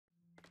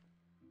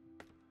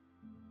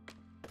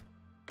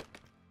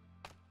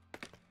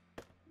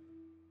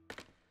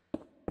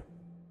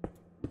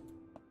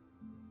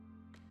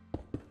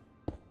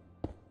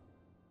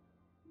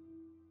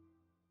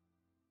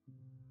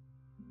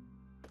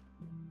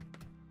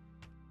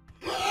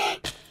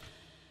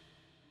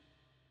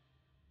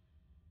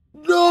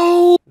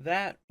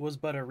was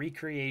but a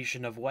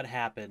recreation of what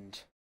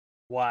happened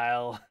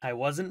while I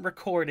wasn't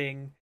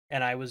recording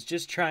and I was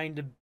just trying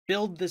to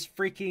build this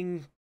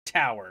freaking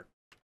tower.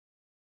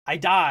 I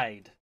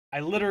died.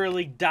 I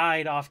literally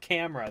died off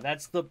camera.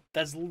 That's the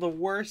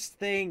worst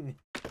thing.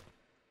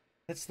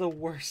 That's the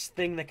worst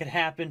thing that could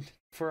happen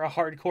for a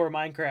hardcore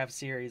Minecraft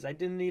series. I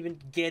didn't even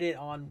get it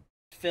on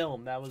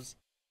film. That was,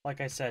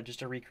 like I said,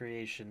 just a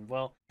recreation.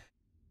 Well,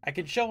 I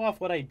can show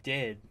off what I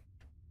did.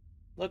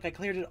 Look, I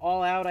cleared it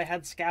all out. I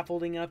had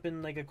scaffolding up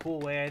in like a cool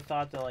way. I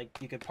thought that like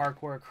you could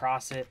parkour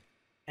across it.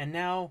 And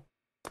now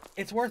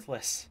it's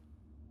worthless.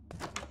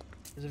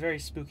 There's a very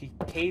spooky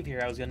cave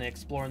here I was going to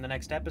explore in the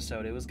next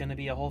episode. It was going to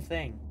be a whole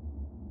thing.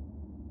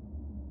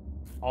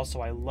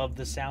 Also, I love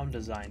the sound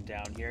design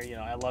down here. You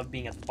know, I love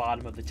being at the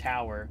bottom of the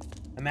tower.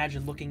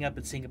 Imagine looking up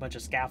and seeing a bunch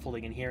of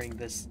scaffolding and hearing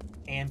this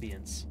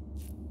ambience.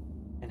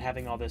 And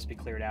having all this be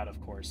cleared out,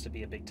 of course, to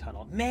be a big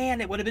tunnel.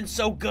 Man, it would have been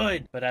so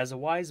good! But as a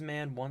wise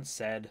man once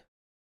said,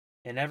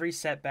 in every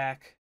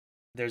setback,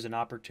 there's an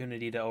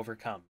opportunity to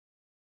overcome.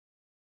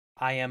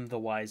 I am the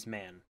wise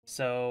man.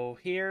 So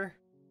here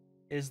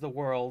is the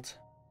world.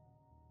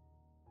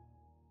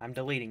 I'm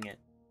deleting it.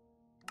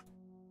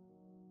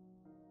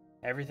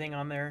 Everything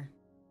on there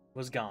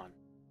was gone.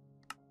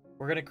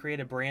 We're going to create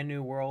a brand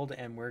new world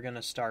and we're going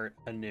to start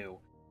anew.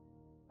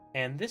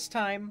 And this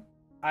time,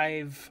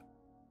 I've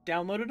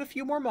downloaded a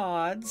few more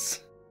mods.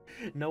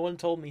 No one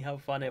told me how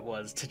fun it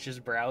was to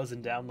just browse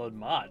and download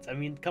mods. I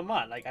mean, come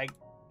on, like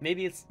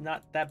maybe it's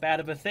not that bad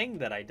of a thing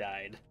that I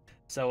died.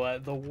 So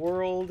the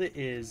world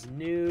is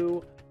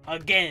new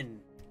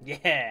again.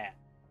 Yeah.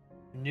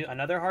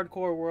 Another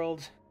hardcore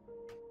world.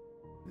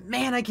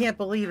 Man, I can't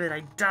believe it. I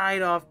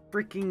died off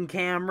freaking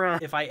camera.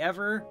 If I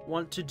ever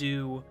want to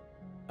do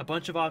a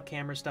bunch of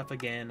off-camera stuff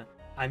again,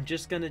 I'm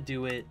just gonna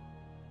do it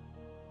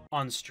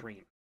on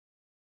stream.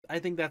 I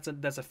think that's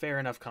a fair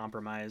enough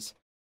compromise.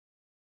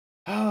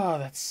 Oh,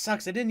 that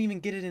sucks. I didn't even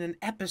get it in an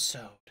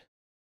episode.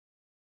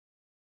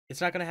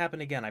 It's not gonna happen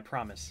again, I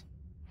promise.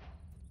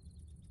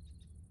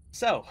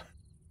 So,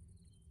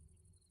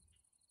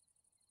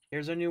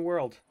 here's our new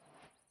world.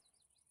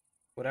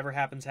 Whatever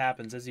happens,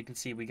 happens. As you can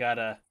see, we got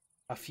a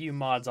few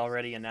mods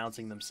already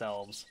announcing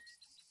themselves.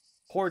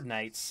 Horde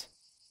Knights.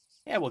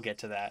 Yeah, we'll get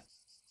to that.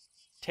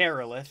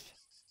 Terrorlith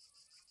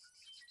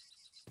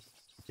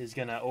is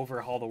gonna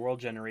overhaul the world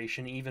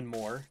generation even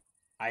more.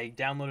 I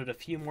downloaded a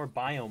few more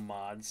biome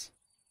mods.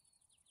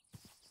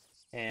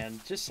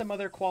 And just some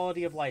other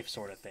quality of life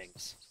sort of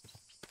things.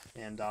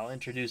 And I'll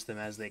introduce them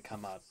as they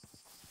come up.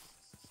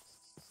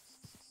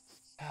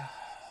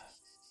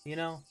 You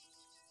know,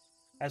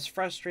 as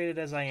frustrated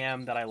as I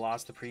am that I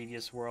lost the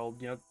previous world,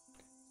 you know,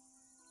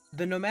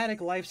 the nomadic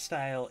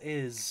lifestyle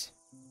is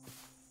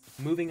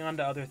moving on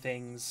to other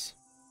things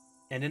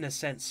and in a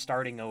sense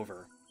starting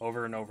over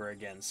and over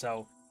again.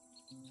 So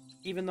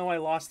even though I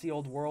lost the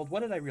old world,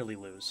 what did I really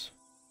lose?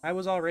 I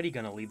was already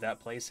going to leave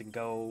that place and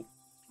go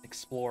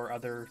explore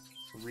other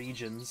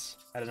regions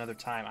at another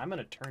time. I'm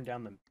going to turn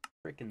down the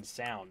freaking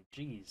sound.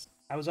 Jeez.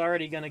 I was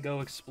already going to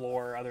go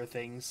explore other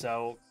things,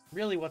 so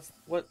really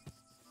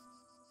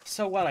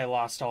so what? I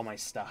lost all my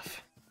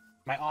stuff.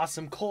 My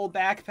awesome coal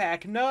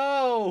backpack.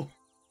 No!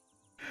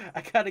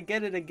 I gotta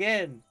get it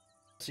again.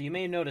 So you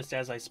may have noticed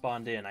as I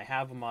spawned in, I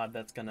have a mod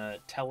that's gonna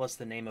tell us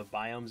the name of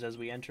biomes as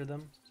we enter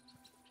them.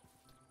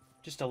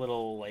 Just a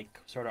little, like,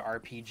 sort of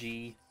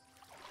RPG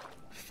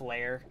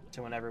flair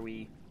to whenever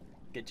we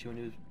get to a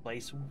new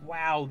place.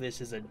 Wow,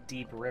 this is a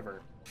deep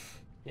river.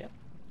 Yep.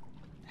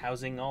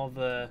 Housing all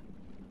the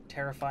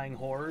terrifying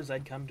horrors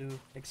I'd come to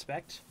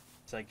expect.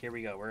 It's like, here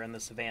we go, we're in the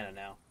savannah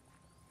now.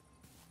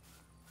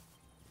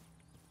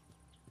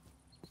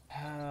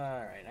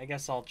 Alright, I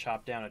guess I'll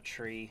chop down a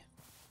tree.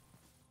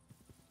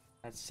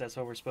 That's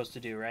what we're supposed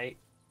to do, right?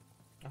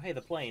 Oh, hey,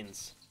 the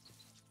plains.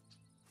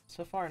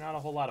 So far, not a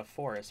whole lot of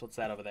forest. What's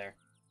that over there?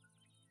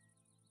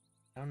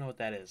 I don't know what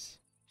that is.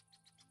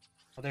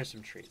 Oh, there's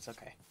some trees.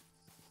 Okay.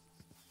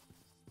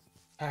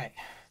 Alright.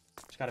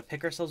 Just gotta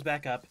pick ourselves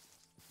back up.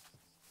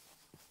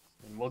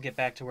 And we'll get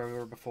back to where we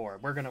were before.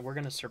 We're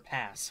gonna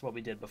surpass what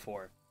we did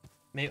before.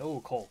 Maybe,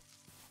 oh, coal.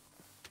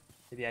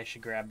 Maybe I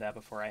should grab that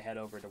before I head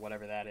over to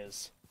whatever that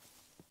is.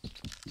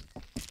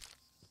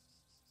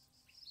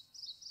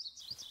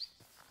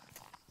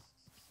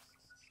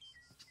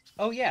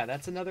 Oh yeah,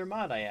 that's another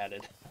mod I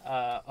added.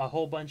 A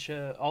whole bunch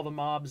of all the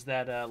mobs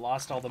that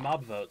lost all the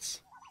mob votes.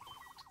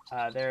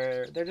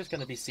 They're just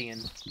gonna be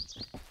seeing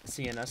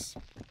us,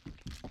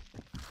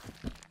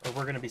 or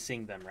we're gonna be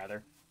seeing them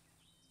rather.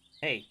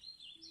 Hey,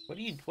 what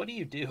do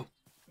you do?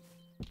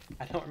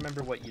 I don't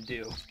remember what you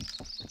do.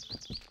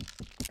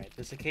 Alright,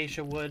 this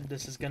acacia wood.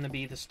 This is gonna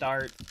be the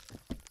start.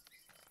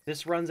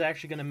 This run's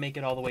actually gonna make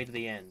it all the way to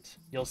the end.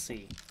 You'll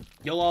see.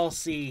 You'll all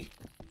see.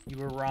 You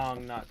were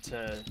wrong not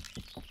to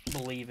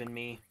believe in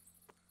me.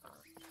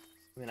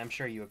 I mean, I'm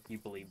sure you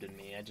believed in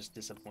me. I just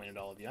disappointed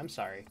all of you. I'm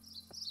sorry.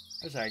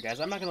 I'm sorry,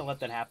 guys. I'm not gonna let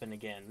that happen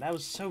again. That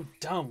was so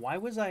dumb. Why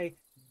was I...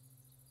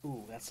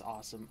 Ooh, that's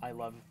awesome. I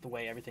love the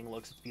way everything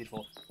looks. It's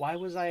beautiful. Why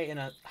was I in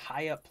a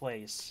high-up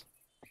place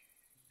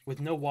with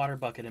no water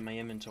bucket in my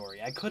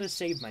inventory. I could have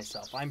saved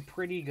myself. I'm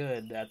pretty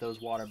good at those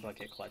water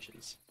bucket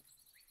clutches.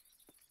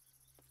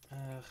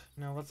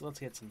 No, let's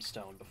get some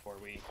stone before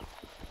we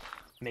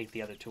make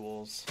the other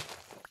tools.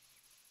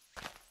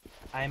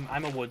 I'm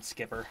a wood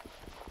skipper.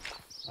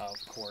 Of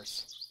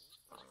course.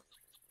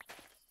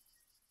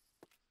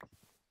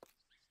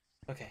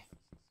 Okay.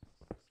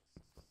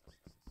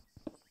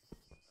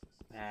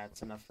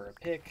 That's enough for a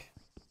pick.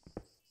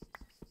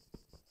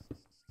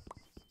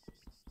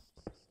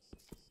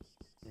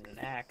 And an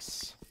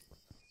axe.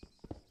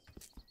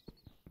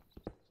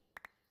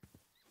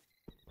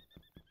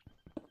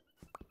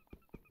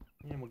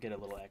 And we'll get a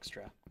little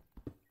extra.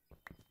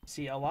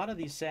 See, a lot of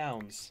these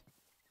sounds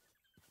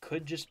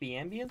could just be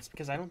ambience,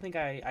 because I don't think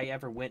I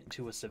ever went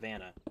to a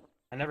savanna.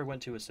 I never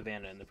went to a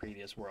savanna in the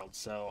previous world,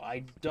 so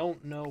I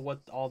don't know what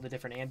all the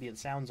different ambient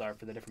sounds are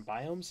for the different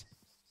biomes.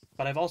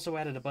 But I've also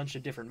added a bunch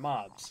of different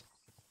mobs.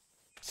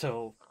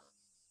 So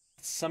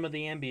some of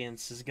the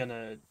ambience is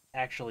gonna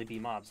actually be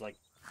mobs, like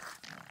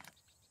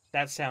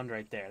that sound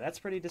right there. That's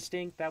pretty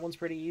distinct, that one's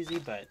pretty easy,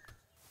 but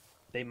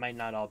they might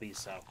not all be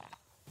so.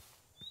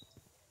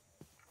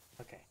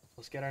 Okay,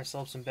 let's get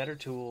ourselves some better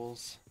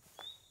tools.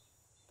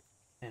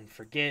 And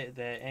forget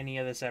that any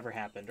of this ever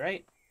happened,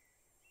 right?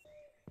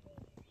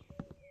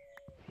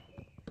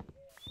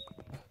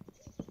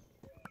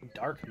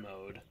 Dark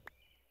mode.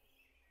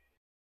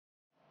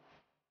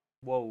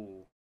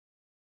 Whoa.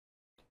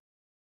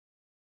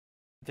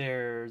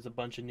 There's a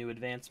bunch of new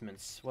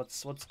advancements.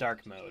 What's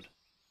dark mode?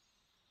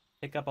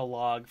 Pick up a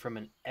log from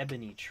an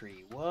ebony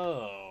tree.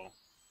 Whoa.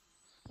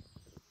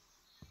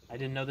 I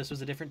didn't know this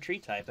was a different tree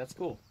type. That's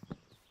cool.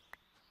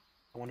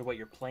 I wonder what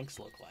your planks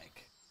look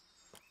like.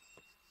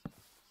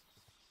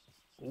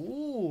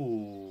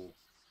 Ooh.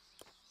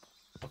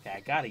 Okay, I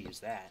gotta use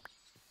that.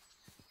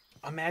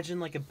 Imagine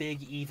like a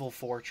big evil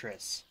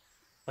fortress.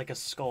 Like a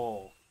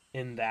skull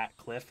in that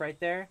cliff right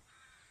there.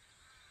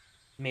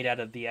 Made out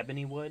of the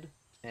ebony wood.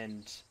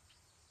 And,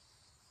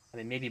 I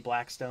mean, maybe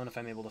blackstone if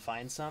I'm able to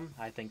find some.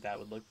 I think that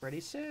would look pretty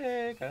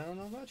sick. I don't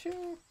know about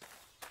you.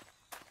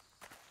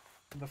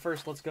 But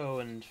first, let's go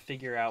and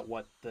figure out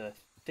what the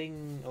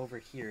thing over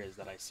here is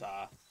that I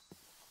saw.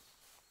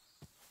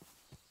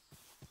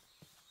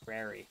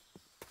 Prairie.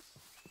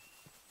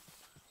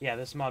 Yeah,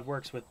 this mod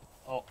works with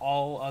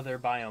all other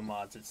biome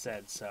mods, it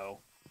said, so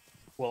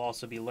we'll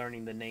also be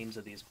learning the names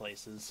of these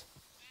places.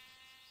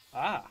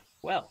 Ah,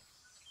 well.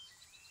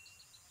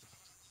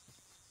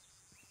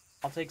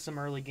 I'll take some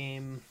early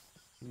game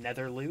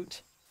nether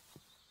loot.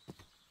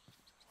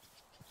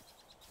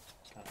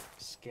 Gotta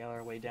scale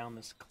our way down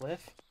this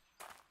cliff.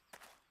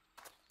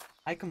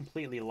 I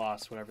completely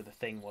lost whatever the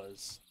thing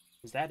was.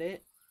 Is that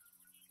it?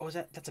 Oh,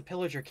 that's a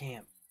pillager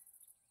camp.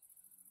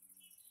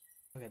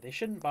 Okay, they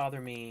shouldn't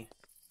bother me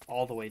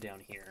all the way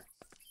down here.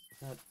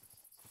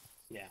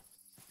 Yeah.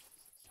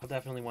 I'll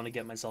definitely want to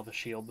get myself a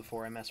shield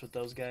before I mess with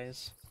those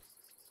guys.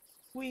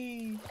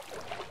 Whee!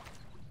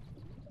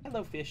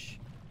 Hello, fish.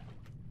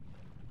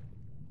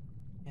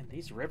 Man,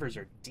 these rivers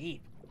are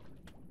deep.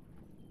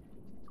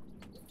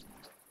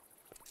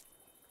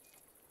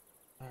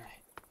 Alright.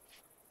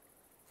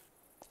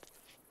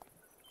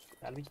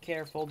 Gotta be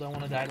careful, don't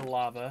want to die to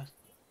lava.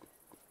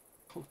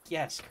 Oh,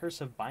 yes,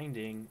 Curse of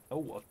Binding.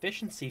 Oh,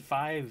 Efficiency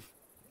 5.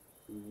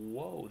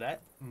 Whoa, that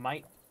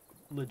might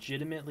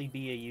legitimately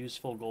be a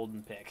useful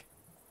golden pick.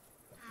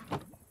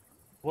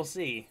 We'll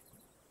see.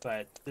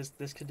 But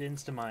this could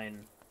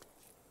insta-mine.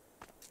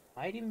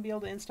 Might even be able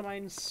to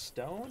insta-mine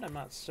stone? I'm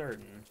not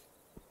certain.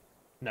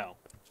 No.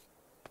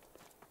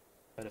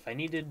 But if I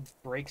need to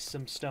break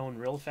some stone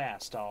real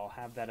fast, I'll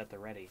have that at the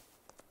ready.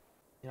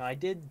 You know, I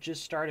did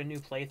just start a new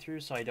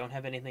playthrough, so I don't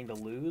have anything to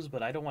lose,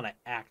 but I don't want to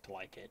act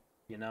like it,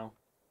 you know?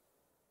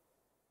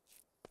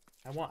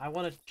 I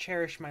want to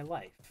cherish my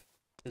life.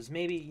 Because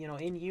maybe, you know,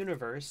 in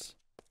universe,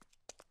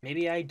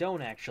 maybe I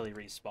don't actually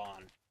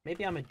respawn.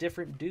 Maybe I'm a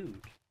different dude.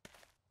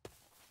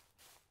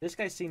 This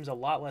guy seems a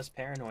lot less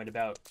paranoid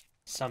about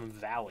some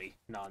valley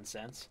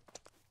nonsense.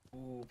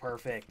 Ooh,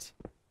 perfect.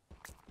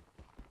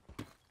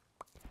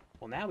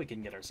 Well, now we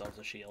can get ourselves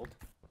a shield.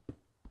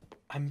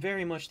 I'm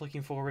very much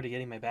looking forward to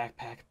getting my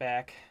backpack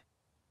back.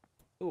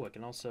 Ooh, I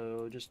can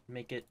also just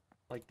make it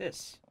like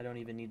this. I don't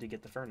even need to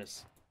get the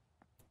furnace.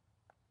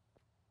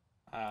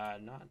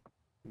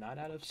 Not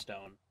out of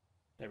stone.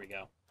 There we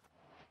go.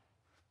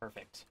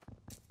 Perfect.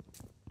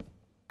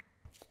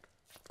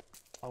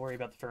 I'll worry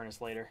about the furnace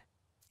later.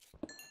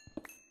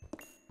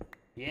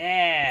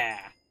 Yeah!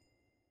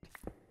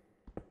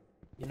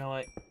 You know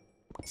what?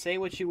 Say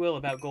what you will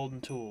about golden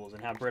tools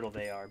and how brittle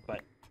they are,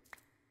 but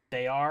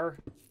they are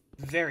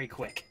very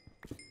quick.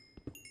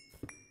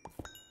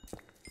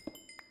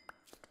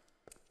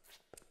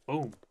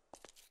 Boom.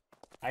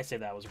 I say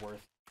that was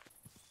worth.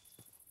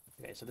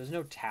 Okay, so there's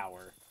no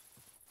tower.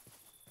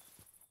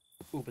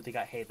 Ooh, but they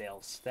got hay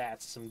bales.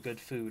 That's some good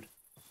food.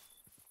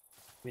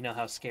 We know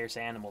how scarce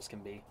animals can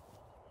be.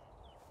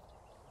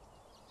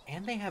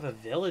 And they have a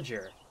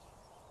villager.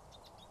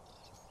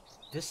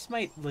 This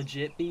might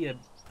legit be an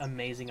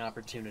amazing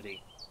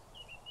opportunity.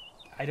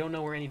 I don't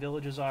know where any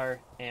villages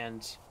are,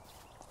 and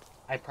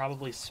I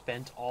probably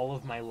spent all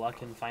of my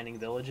luck in finding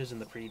villages in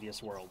the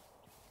previous world.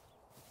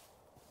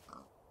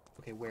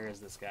 Okay, where is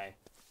this guy?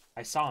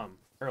 I saw him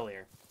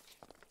earlier.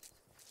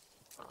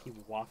 He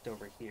walked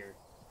over here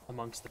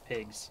amongst the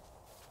pigs.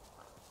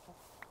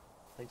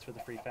 Thanks for the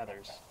free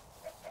feathers.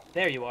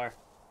 There you are.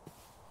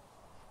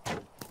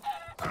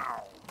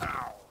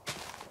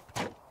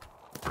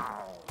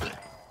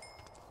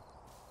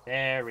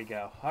 There we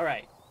go.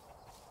 Alright.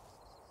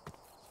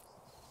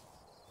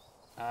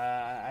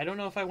 I don't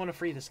know if I want to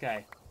free this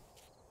guy.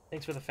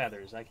 Thanks for the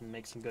feathers. I can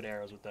make some good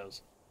arrows with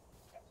those.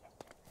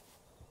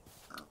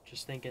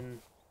 Just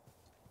thinking,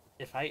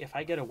 if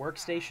I get a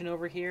workstation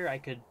over here, I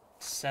could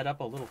set up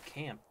a little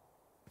camp.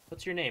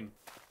 What's your name?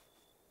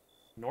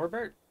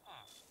 Norbert?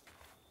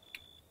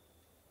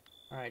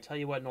 Alright, tell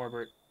you what,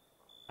 Norbert.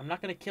 I'm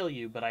not going to kill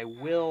you, but I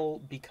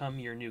will become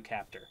your new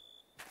captor.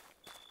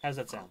 How's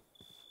that sound?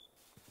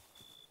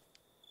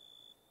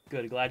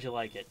 Good, glad you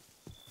like it.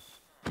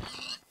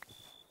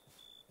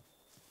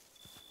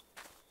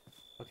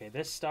 Okay,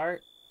 this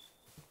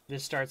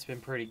start's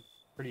been pretty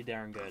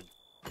darn good.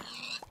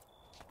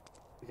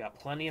 We got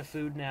plenty of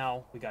food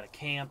now. We got a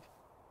camp.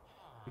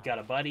 We got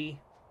a buddy.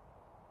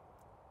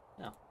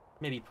 No,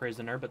 maybe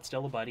prisoner, but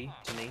still a buddy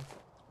to me.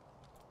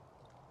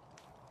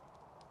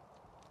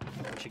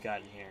 What you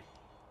got in here?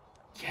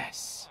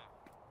 Yes!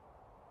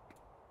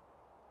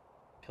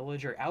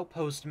 Pillager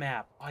outpost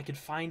map. Oh, I could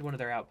find one of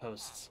their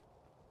outposts.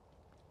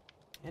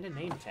 And a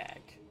name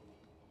tag.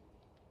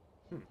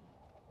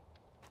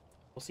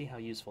 We'll see how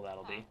useful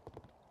that'll be.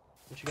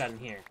 What you got in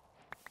here?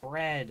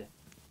 Bread.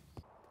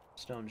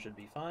 Stone should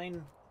be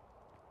fine.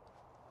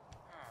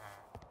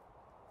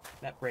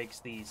 That breaks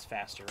these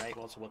faster, right?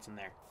 Well, so what's in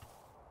there?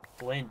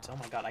 Flint. Oh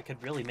my god, I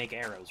could really make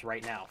arrows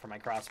right now for my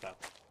crossbow.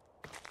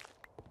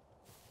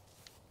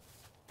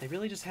 They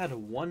really just had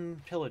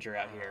one pillager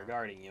out here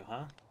guarding you,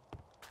 huh?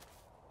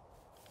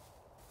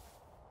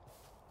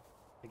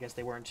 I guess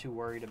they weren't too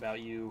worried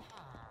about you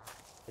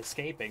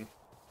escaping.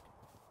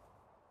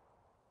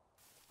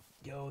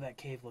 Yo, that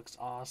cave looks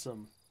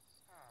awesome.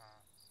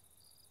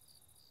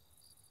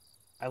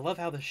 I love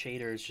how the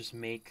shaders just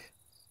make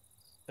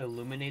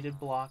illuminated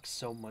blocks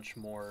so much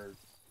more...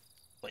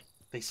 like,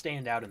 they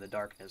stand out in the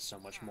darkness so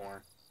much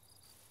more.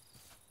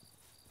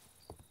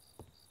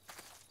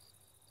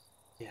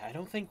 Yeah, I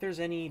don't think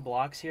there's any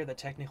blocks here that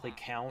technically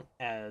count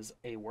as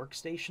a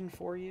workstation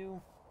for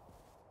you.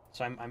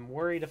 So I'm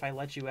worried if I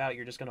let you out,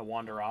 you're just going to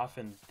wander off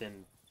and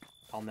then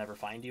I'll never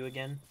find you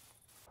again.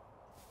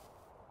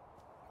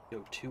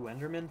 Yo, 2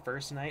 Endermen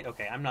first night?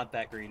 Okay, I'm not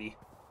that greedy.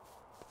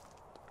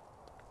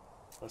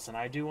 Listen,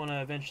 I do want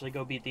to eventually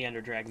go beat the Ender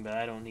Dragon, but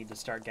I don't need to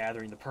start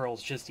gathering the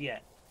pearls just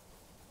yet.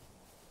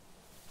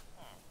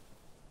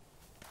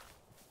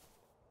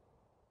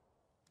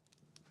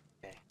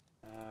 Okay,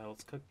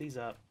 let's cook these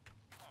up.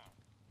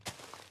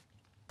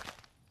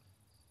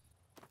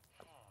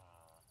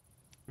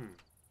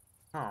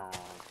 Oh.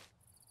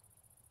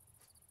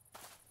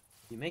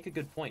 You make a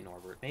good point,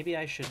 Norbert. Maybe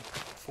I should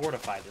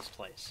fortify this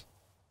place.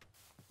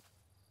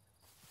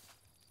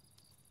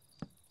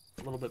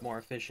 A little bit more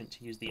efficient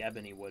to use the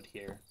ebony wood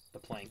here, the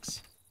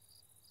planks.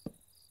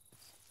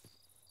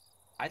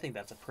 I think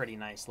that's a pretty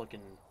nice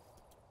looking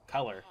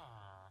color.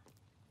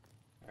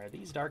 Are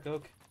these dark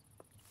oak?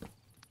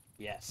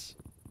 Yes.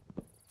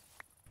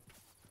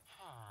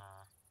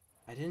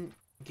 I didn't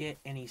get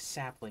any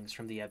saplings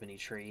from the ebony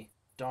tree.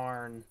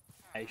 Darn,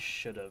 I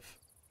should have.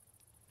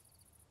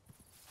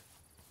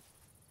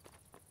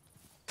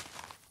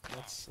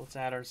 Let's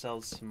add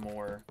ourselves some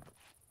more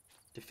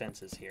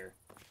defenses here.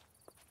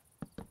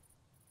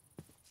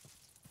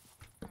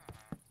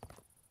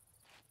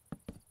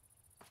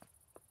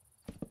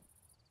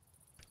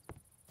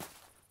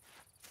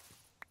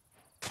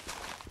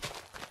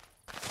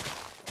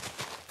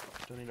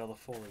 Don't need all the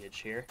foliage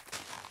here.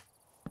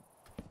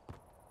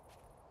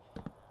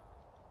 Okay,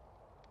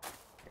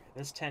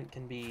 this tent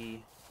can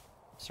be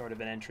sort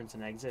of an entrance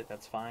and exit,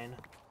 that's fine.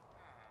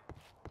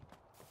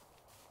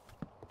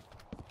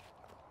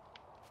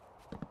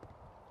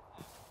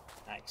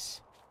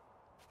 Nice.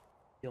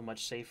 Feel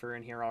much safer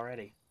in here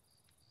already.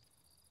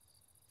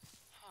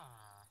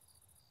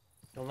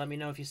 Don't let me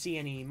know if you see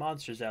any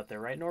monsters out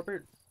there, right,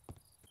 Norbert?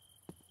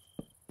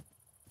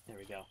 There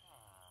we go.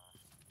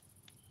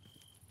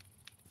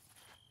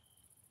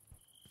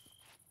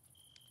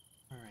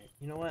 Alright,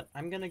 you know what?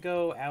 I'm gonna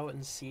go out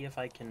and see if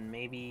I can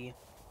maybe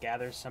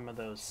gather some of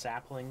those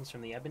saplings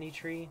from the ebony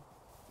tree.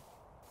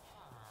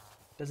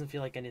 Doesn't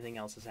feel like anything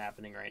else is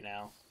happening right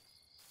now.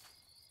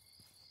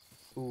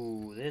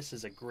 Ooh, this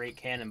is a great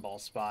cannonball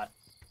spot.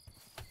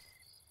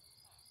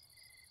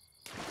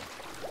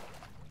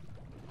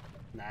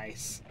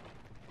 Nice.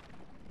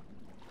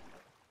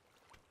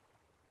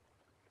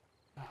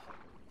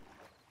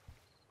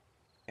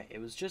 Okay, it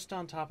was just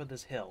on top of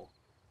this hill.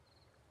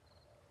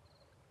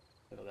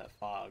 Oh, that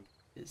fog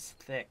is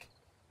thick.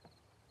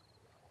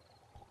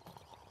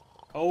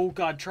 Oh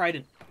god,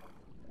 trident!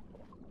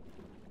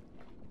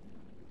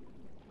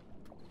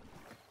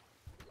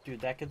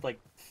 Dude, that could, like,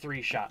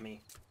 3-shot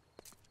me.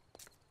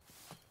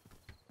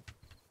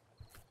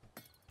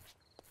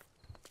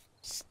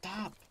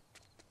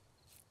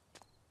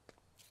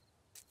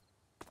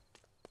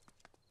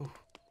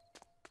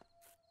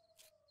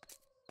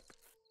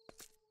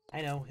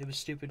 I know, it was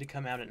stupid to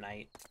come out at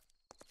night.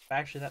 But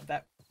actually,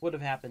 that would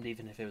have happened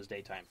even if it was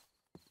daytime.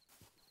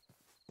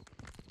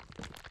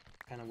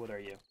 What kind of wood are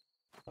you?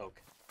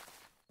 Oak.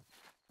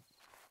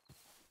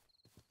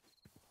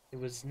 It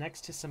was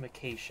next to some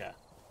acacia.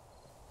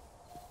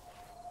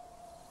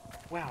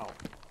 Wow.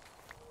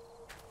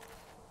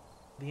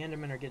 The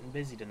Endermen are getting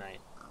busy tonight.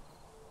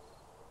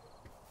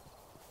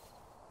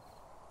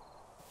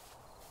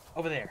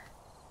 Over there.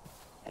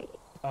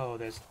 Oh,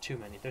 there's too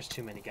many. There's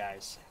too many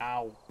guys.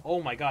 Ow.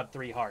 Oh my god,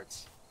 3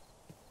 hearts.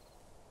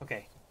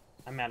 Okay,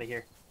 I'm out of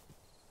here.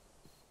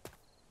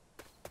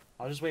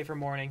 I'll just wait for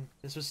morning.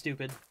 This was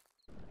stupid.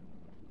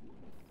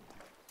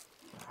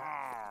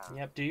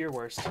 Yep, do your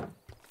worst.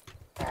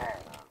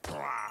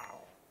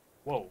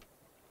 Whoa.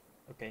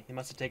 Okay, he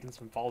must have taken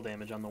some fall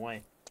damage on the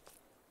way.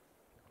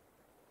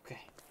 Okay.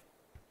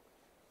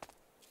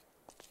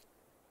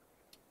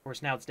 Of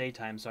course, now it's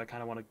daytime, so I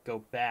kind of want to go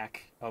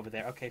back over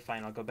there. Okay,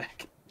 fine, I'll go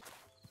back.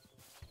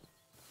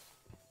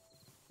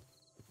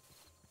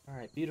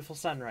 Alright, beautiful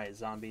sunrise,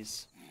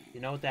 zombies. You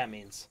know what that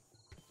means.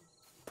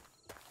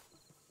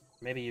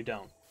 Maybe you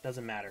don't.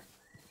 Doesn't matter.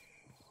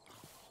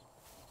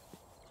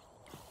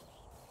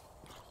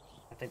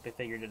 I think they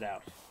figured it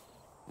out.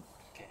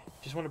 Okay,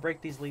 just want to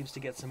break these leaves to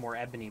get some more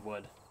ebony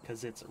wood,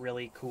 because it's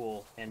really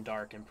cool and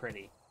dark and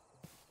pretty.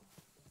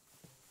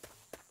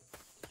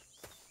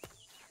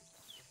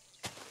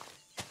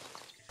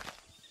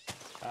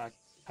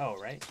 Oh,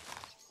 right?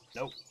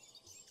 Nope.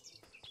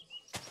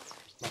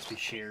 Must be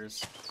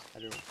shears. I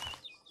don't...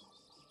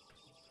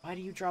 Why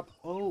do you drop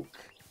oak?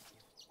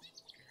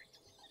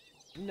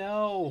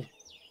 No!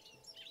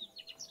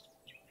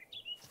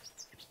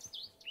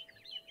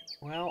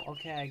 Well,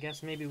 okay, I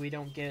guess maybe we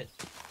don't get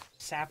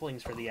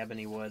saplings for the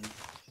ebony wood.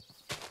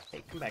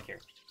 Hey, come back here.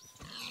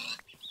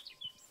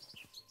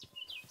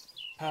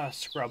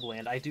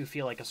 Scrubland. I do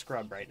feel like a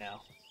scrub right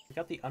now. We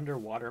got the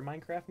underwater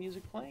Minecraft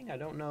music playing? I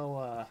don't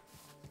know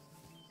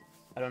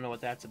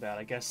what that's about.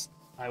 I guess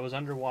I was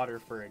underwater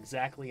for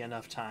exactly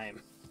enough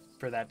time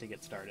for that to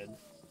get started.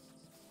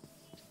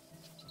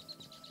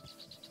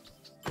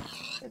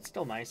 It's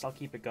still nice. I'll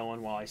keep it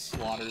going while I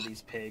slaughter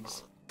these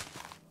pigs.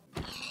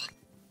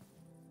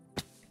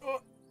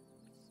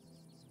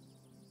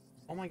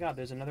 Oh my god,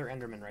 there's another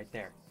Enderman right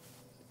there.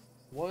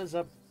 What is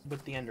up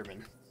with the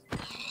Enderman?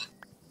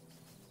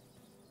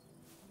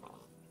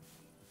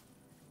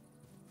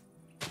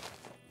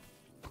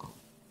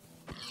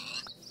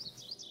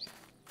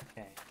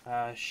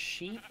 Okay,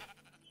 sheep?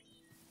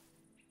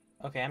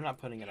 Okay, I'm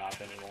not putting it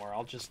off anymore.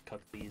 I'll just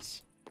cook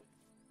these.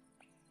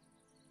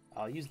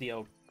 I'll use the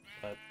oak,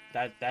 but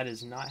that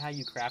is not how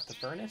you craft a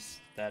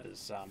furnace. That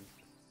is,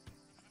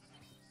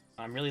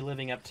 I'm really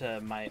living up to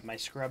my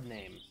scrub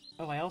name.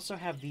 Oh, I also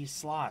have these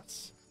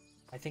slots.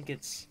 I think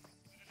it's...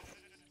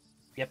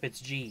 Yep, it's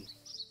G.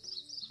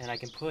 And I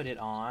can put it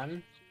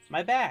on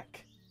my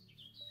back.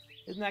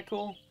 Isn't that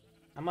cool?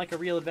 I'm like a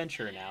real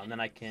adventurer now, and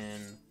then I can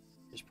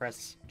just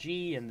press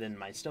G, and then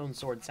my stone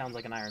sword sounds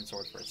like an iron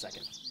sword for a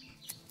second.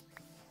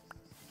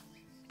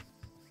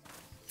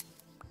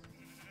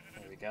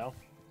 There we go.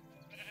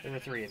 There were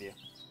 3 of you.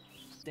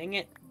 Dang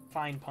it.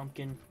 Fine,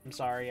 pumpkin. I'm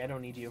sorry, I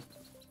don't need you.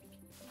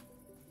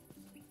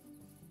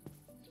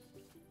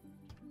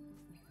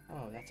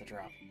 Oh, that's a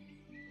drop.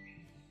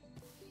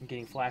 I'm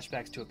getting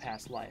flashbacks to a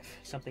past life.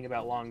 Something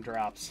about long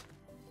drops.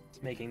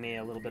 It's making me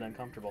a little bit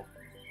uncomfortable.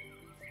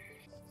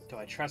 Do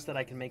I trust that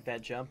I can make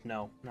that jump?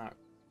 No, not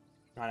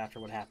after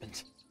what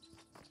happened.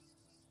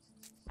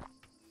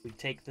 We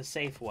take the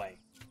safe way.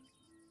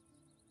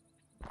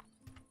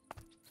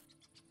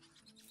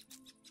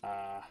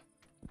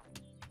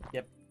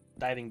 Yep,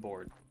 diving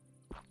board.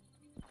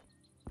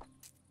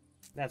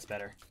 That's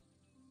better.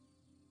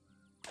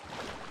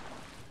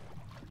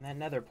 That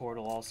nether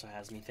portal also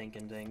has me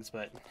thinking things,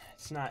 but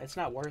it's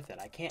not worth it.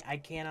 I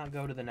cannot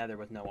go to the nether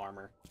with no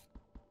armor.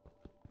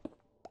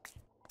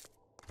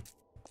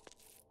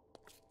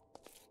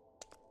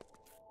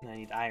 And I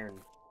need iron,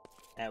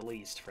 at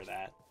least, for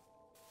that.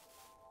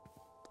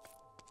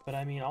 But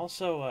I mean,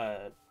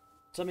 also,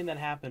 something that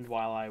happened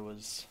while I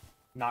was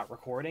not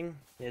recording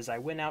is I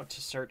went out to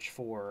search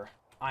for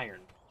iron,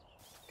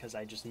 because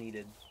I just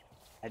needed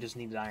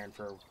iron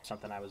for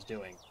something I was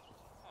doing,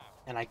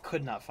 and I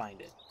could not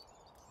find it.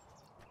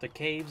 The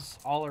caves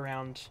all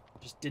around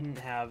just didn't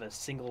have a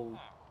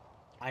single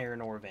iron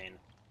ore vein.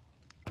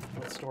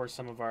 Let's store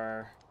some of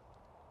our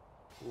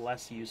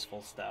less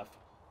useful stuff.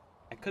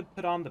 I could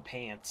put on the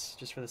pants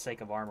just for the sake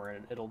of armor,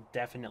 and it'll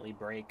definitely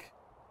break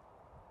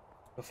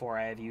before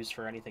I have use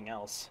for anything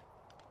else.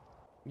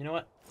 You know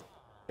what?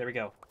 There we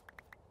go.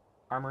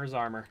 Armor is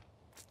armor.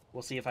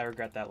 We'll see if I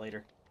regret that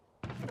later.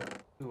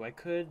 Ooh, I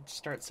could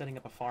start setting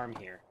up a farm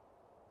here.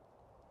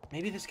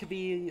 Maybe this could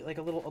be like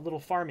a little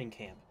farming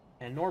camp.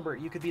 And Norbert,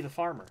 you could be the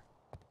farmer.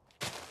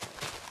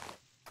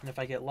 And if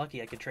I get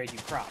lucky, I could trade you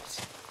crops.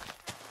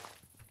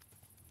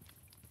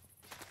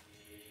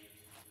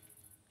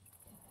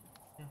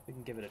 Yeah, we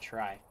can give it a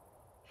try.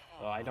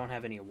 Oh, I don't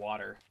have any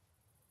water.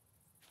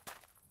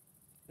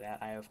 that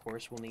I, of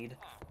course, will need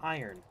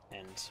iron,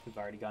 and we've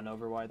already gone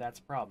over why that's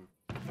a problem.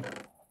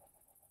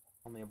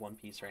 Only have one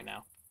piece right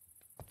now.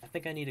 I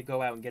think I need to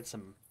go out and get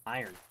some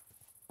iron.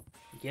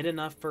 Get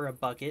enough for a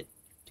bucket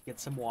to get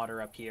some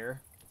water up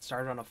here.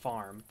 Start on a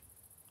farm.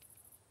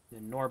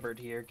 Then Norbert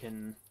here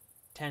can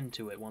tend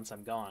to it once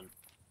I'm gone.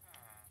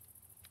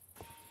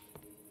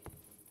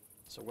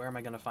 So where am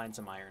I going to find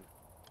some iron?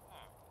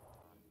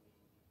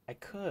 I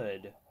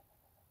could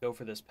go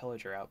for this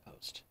pillager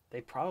outpost.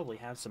 They probably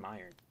have some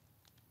iron.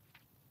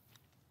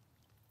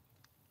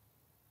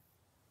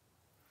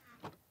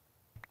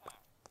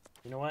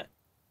 You know what?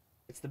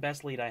 It's the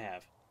best lead I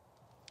have.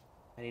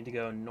 I need to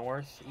go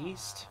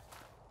northeast.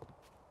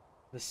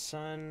 The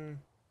sun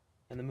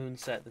and the moon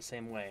set the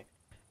same way.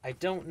 I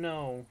don't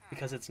know,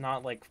 because it's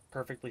not, like,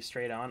 perfectly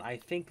straight on. I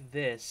think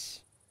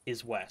this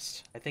is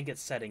west. I think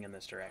it's setting in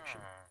this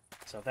direction.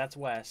 So if that's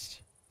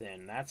west,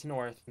 then that's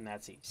north, and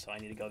that's east. So I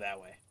need to go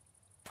that way.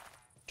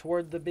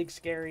 Toward the big,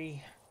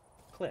 scary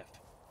cliff.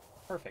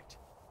 Perfect.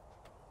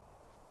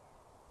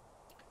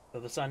 So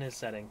the sun is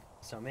setting,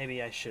 so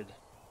maybe I should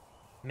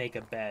make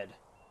a bed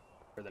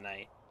for the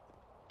night.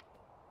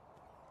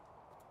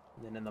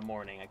 And then in the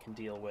morning I can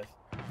deal with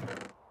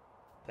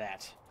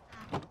that.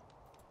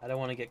 I don't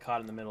want to get caught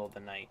in the middle of the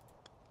night.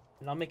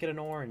 And I'll make it an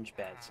orange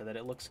bed so that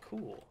it looks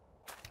cool.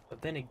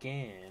 But then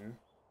again,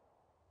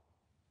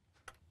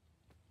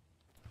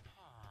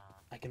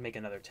 I can make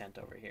another tent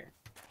over here.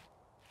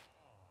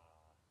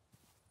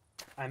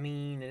 I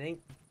mean, it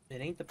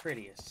ain't the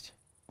prettiest.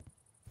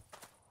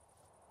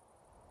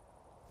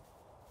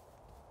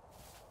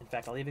 In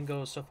fact, I'll even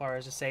go so far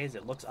as to say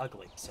it looks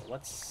ugly. So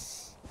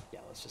let's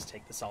just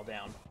take this all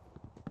down.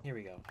 Here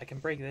we go. I can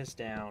break this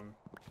down.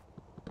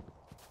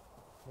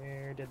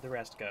 Where did the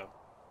rest go?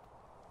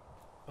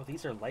 Oh,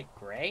 these are light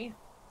gray?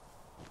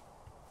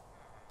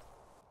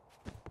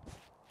 I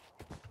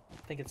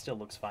think it still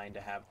looks fine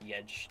to have the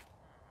edge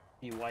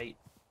be white,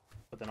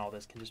 but then all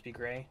this can just be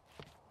gray.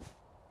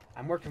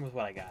 I'm working with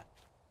what I got.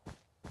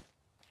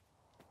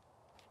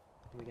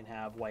 We can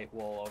have white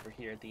wool over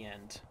here at the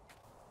end.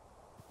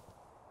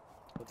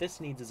 What this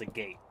needs is a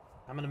gate.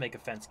 I'm going to make a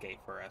fence gate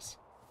for us.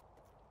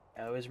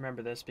 I always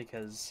remember this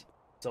because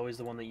it's always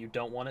the one that you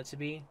don't want it to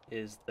be,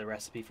 is the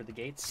recipe for the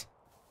gates.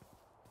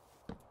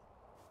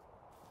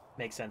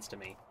 Makes sense to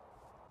me.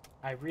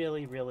 I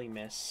really, really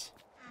miss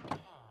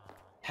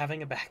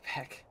having a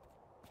backpack.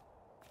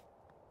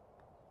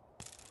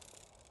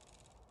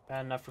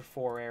 Got enough for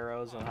 4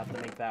 arrows, I'll have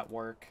to make that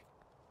work.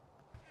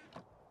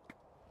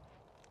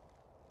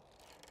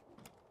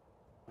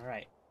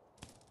 Alright.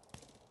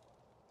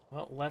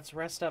 Well, let's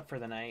rest up for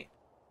the night.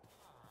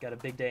 Got a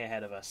big day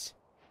ahead of us.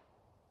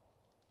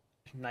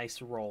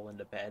 Nice roll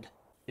into bed.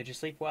 Did you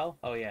sleep well?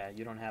 Oh yeah,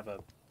 you don't have a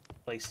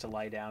place to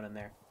lie down in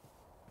there.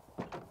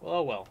 Well,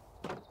 oh well.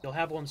 You'll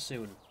have one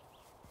soon.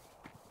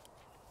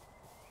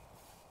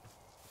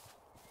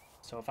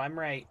 So if I'm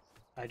right,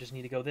 I just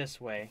need to go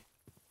this way,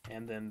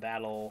 and then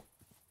that'll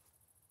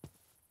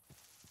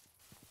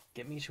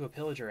get me to a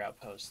pillager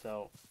outpost,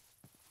 though.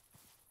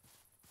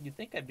 You'd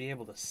think I'd be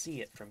able to see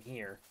it from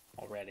here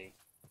already.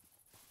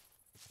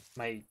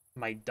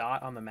 My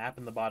dot on the map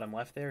in the bottom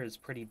left there is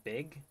pretty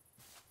big,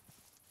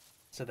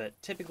 so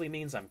that typically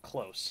means I'm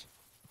close.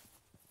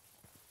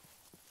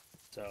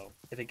 So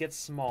if it gets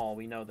small,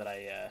 we know that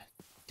I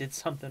did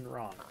something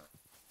wrong.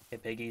 Hey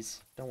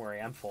piggies, don't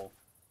worry, I'm full.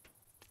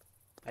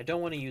 I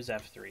don't want to use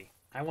F3.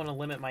 I want to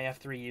limit my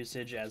F3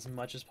 usage as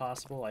much as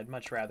possible. I'd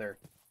much rather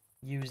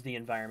use the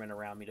environment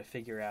around me to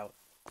figure out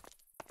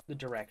the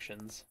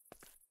directions.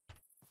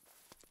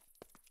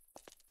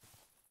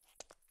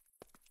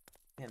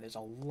 Man, there's a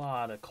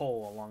lot of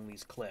coal along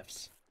these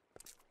cliffs.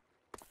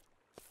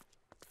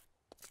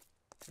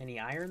 Any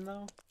iron,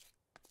 though?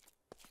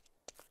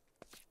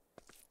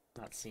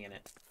 Not seeing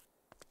it.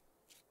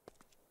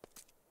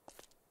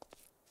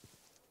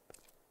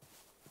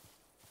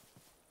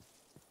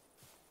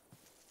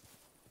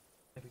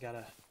 We got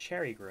a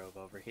cherry grove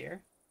over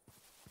here.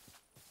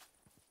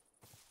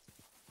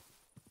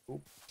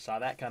 Oop, saw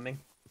that coming.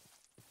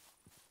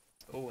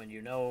 Oh, and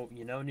you know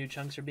new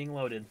chunks are being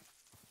loaded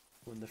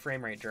when the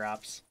frame rate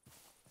drops.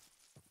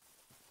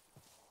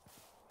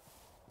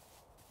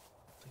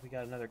 Looks like we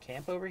got another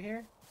camp over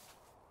here.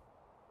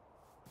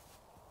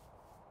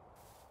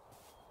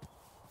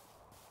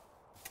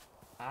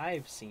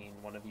 I've seen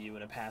one of you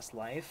in a past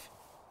life.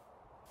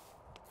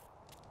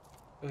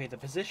 Okay, the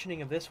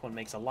positioning of this one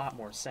makes a lot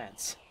more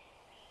sense.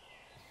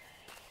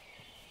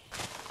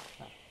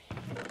 Huh.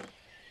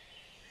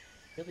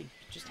 Really,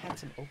 just had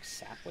some oak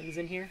saplings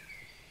in here?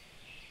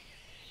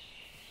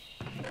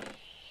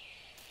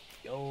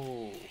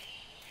 Yo.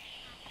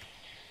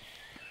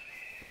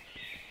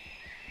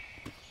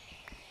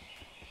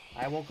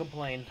 I won't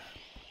complain.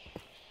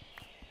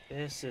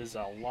 This is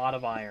a lot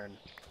of iron.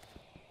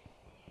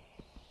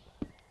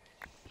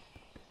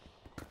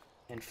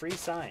 And free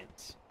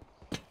signs.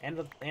 And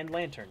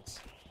lanterns.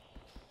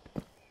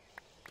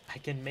 I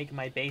can make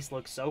my base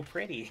look so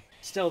pretty.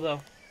 Still, though,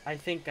 I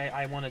think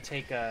I want to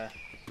take a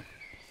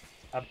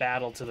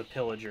battle to the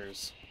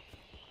pillagers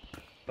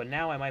But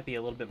now I might be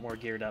a little bit more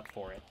geared up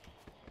for it.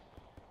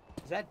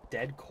 Is that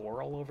dead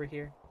coral over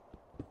here?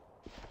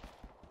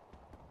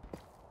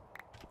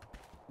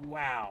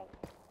 Wow.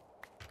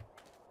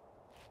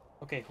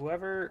 Okay,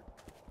 whoever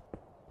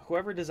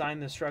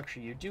designed this structure,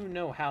 you do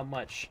know how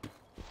much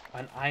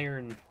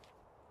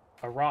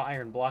a raw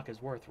iron block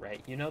is worth,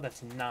 right? You know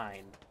that's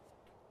 9.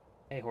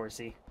 Hey,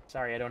 horsey.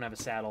 Sorry, I don't have a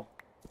saddle.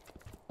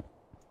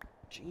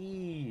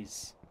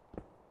 Jeez.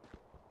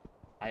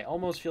 I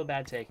almost feel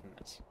bad taking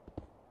this.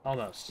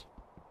 Almost.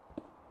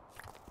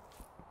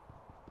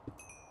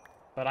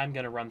 But I'm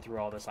gonna run through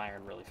all this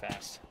iron really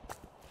fast.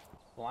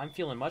 Well, I'm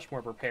feeling much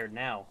more prepared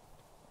now.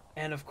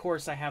 And of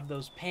course I have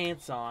those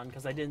pants on,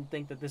 because I didn't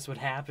think that this would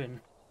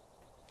happen.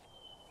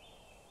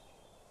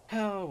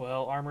 Oh,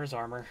 well, armor's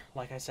armor.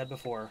 Like I said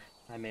before,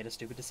 I made a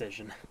stupid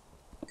decision.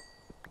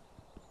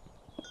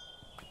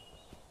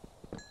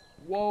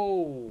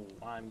 Whoa!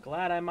 I'm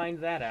glad I mined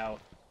that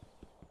out.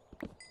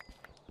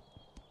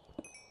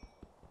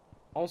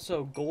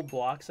 Also, gold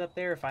blocks up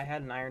there, if I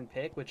had an iron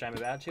pick, which I'm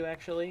about to,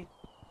 actually.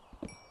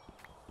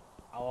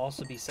 I'll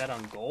also be set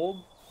on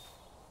gold.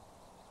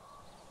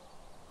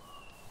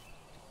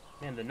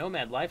 Man, the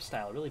nomad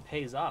lifestyle really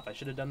pays off. I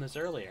should have done this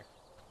earlier.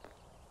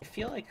 I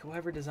feel like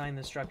whoever designed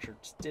this structure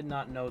just did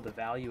not know the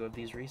value of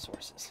these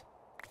resources.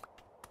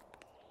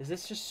 Is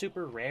this just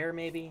super rare,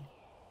 maybe?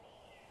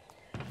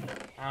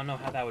 I don't know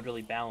how that would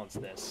really balance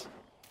this.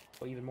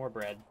 Oh, even more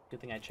bread.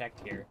 Good thing I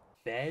checked here.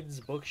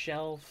 Beds,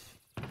 bookshelf.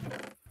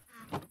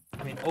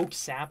 I mean, oak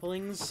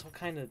saplings? What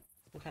kind of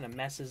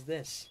mess is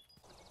this?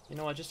 You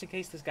know what, just in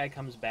case this guy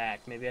comes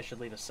back, maybe I should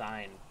leave a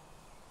sign.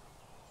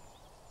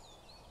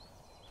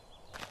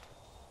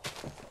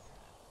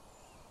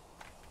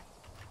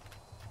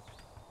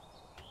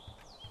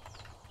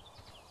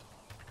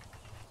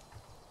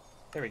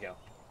 There we go.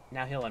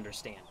 Now he'll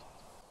understand.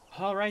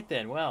 Alright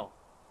then, well,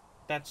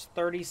 that's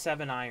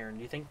 37 iron.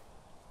 Do you think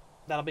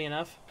that'll be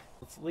enough?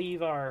 Let's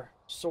leave our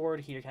sword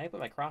here. Can I put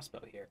my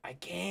crossbow here? I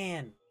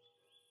can!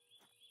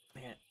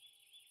 Man.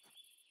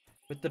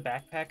 With the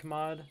backpack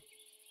mod,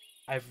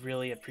 I've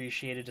really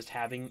appreciated just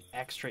having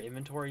extra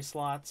inventory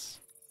slots.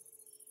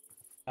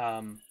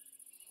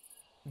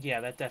 Yeah,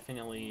 that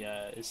definitely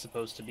is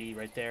supposed to be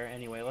right there.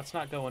 Anyway, let's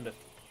not go into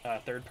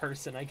third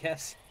person, I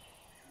guess.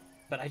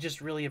 But I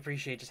just really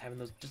appreciate just having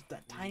those, just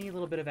that tiny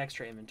little bit of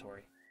extra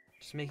inventory.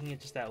 Just making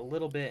it just that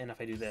little bit, and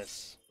if I do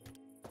this...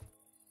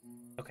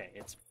 Okay,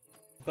 it's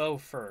bow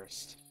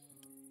first.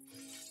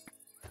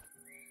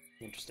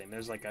 Interesting,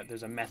 there's like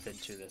there's a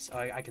method to this. Oh,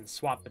 I can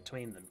swap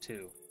between them,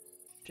 too.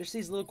 Just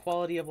these little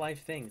quality of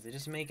life things. They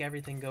just make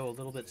everything go a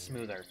little bit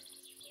smoother.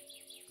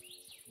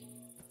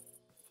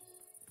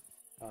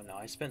 Oh no,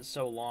 I spent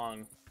so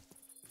long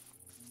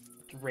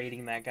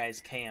raiding that guy's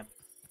camp.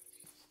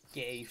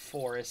 Yay,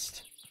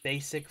 forest.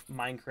 Basic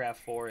Minecraft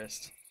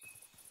forest.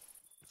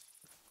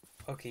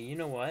 Okay, you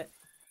know what?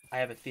 I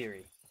have a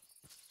theory.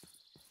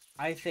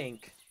 I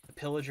think the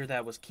pillager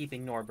that was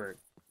keeping Norbert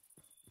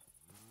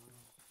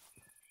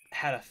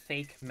had a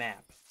fake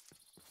map.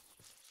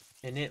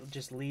 And it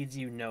just leads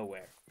you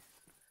nowhere.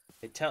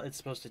 It's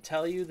supposed to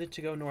tell you that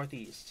to go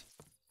northeast.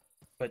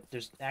 But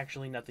there's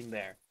actually nothing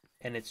there.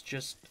 And it's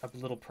just a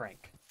little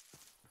prank.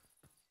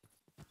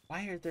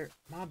 Why are there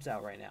mobs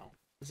out right now?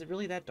 Is it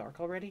really that dark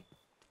already?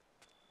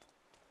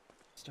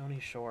 Stony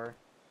Shore.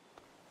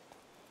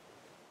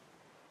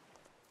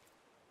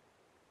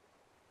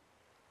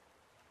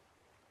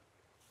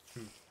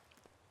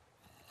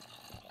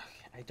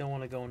 I don't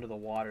want to go into the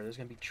water. There's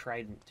going to be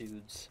trident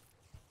dudes.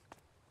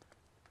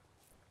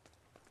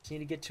 Just need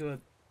to get to a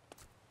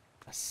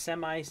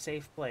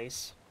semi-safe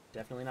place.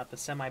 Definitely not the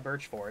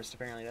semi-birch forest.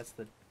 Apparently that's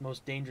the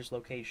most dangerous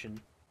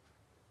location.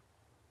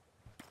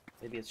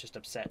 Maybe it's just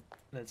upset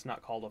that it's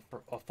not called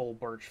a full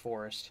birch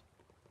forest.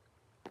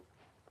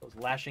 It was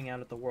lashing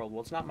out at the world.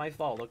 Well, it's not my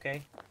fault,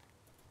 okay?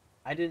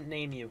 I didn't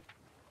name you.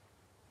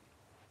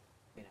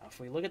 You know, if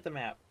we look at the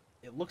map,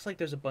 it looks like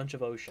there's a bunch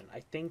of ocean.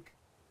 I think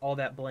all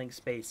that blank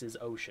space is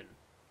ocean.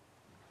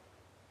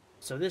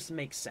 So this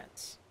makes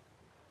sense.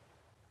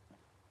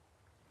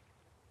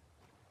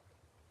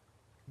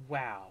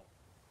 Wow.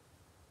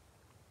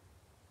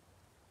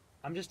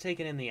 I'm just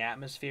taking in the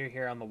atmosphere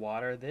here on the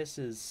water. This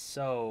is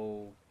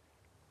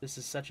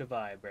such a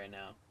vibe right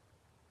now.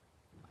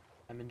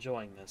 I'm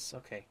enjoying this.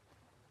 Okay.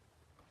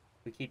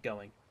 We keep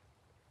going.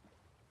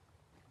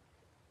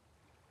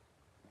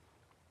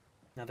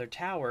 Now their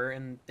tower,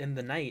 in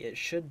the night, it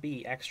should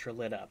be extra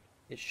lit up.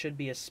 It should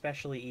be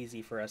especially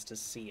easy for us to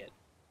see it.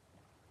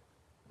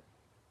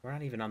 We're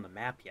not even on the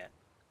map yet.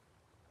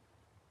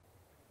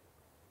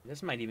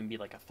 This might even be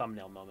like a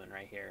thumbnail moment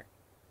right here.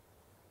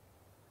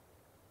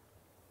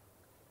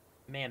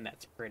 Man,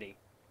 that's pretty.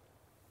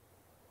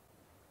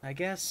 I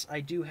guess I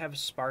do have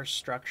sparse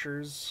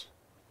structures,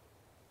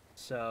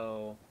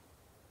 so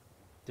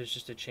there's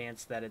just a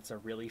chance that it's a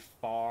really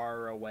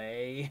far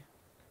away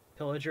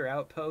pillager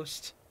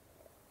outpost.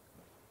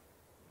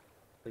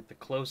 Like the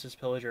closest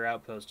pillager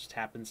outpost just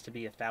happens to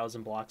be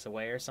 1,000 blocks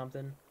away or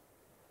something.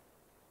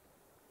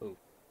 Ooh.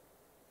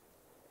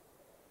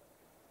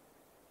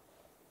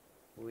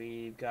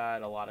 We've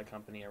got a lot of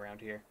company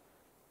around here.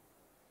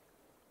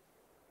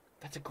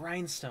 That's a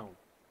grindstone.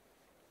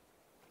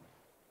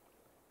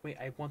 Wait,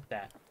 I want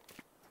that.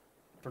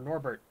 For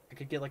Norbert, I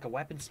could get like a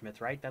weaponsmith,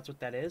 right? That's what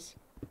that is?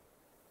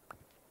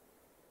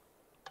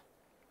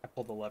 I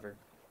pulled the lever.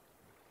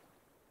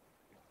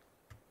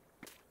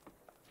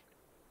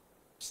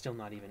 Still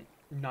not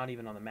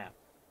even on the map.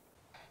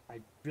 I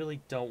really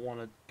don't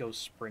want to go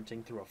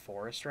sprinting through a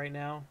forest right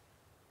now.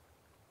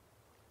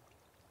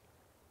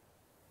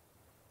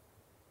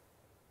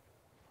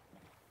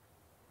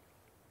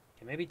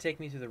 Okay, maybe take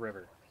me through the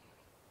river.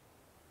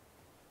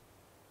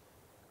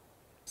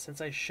 Since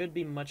I should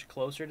be much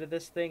closer to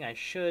this thing, I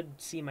should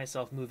see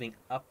myself moving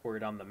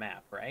upward on the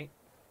map, right?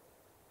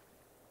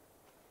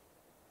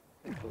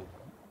 Ooh,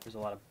 there's a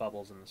lot of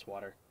bubbles in this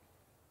water.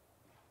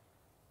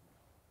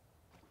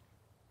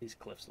 These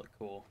cliffs look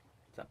cool.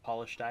 Is that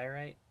polished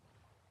diorite?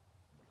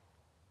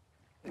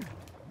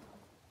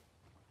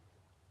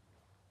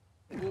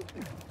 Ooh,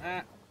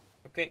 ah,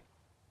 okay.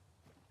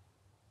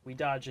 We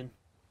dodging.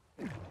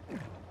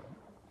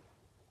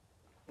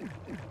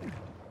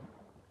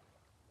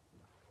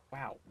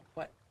 Wow,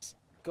 what's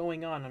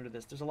going on under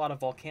this? There's a lot of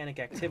volcanic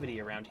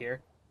activity around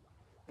here.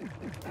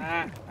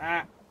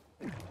 Ah.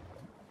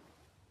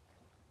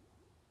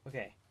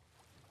 Okay.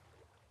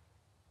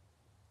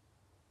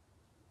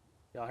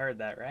 Y'all heard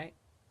that, right?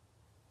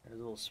 There's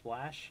a little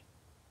splash.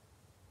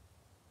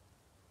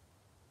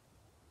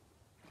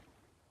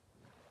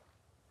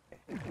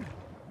 Okay.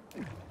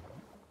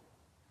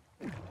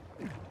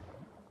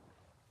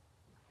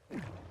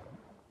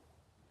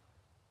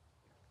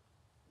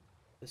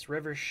 This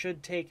river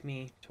should take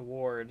me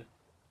toward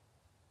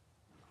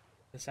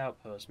this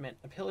outpost. Man,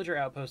 a pillager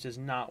outpost is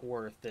not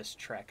worth this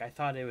trek. I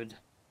thought it would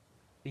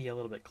be a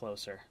little bit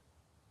closer.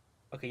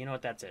 Okay, you know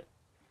what? That's it.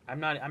 I'm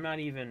not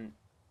even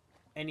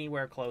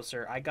anywhere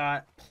closer. I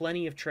got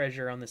plenty of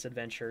treasure on this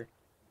adventure.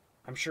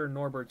 I'm sure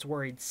Norbert's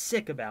worried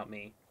sick about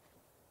me.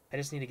 I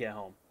just need to get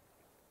home.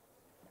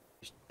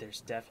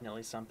 There's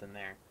definitely something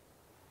there.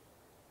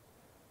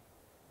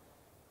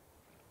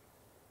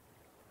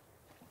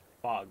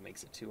 Fog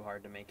makes it too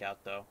hard to make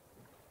out, though.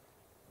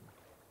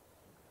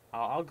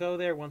 I'll go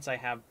there once I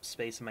have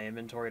space in my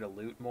inventory to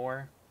loot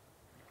more.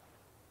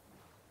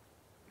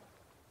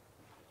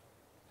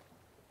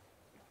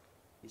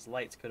 These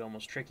lights could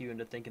almost trick you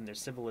into thinking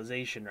there's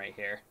civilization right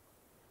here.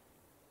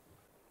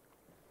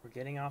 We're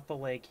getting off the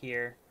lake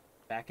here,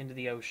 back into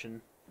the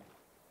ocean.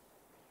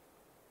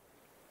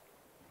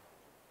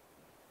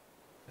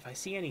 If I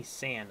see any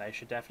sand, I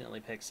should definitely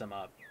pick some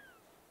up.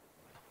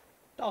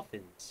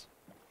 Dolphins.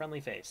 Friendly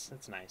face.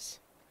 That's nice.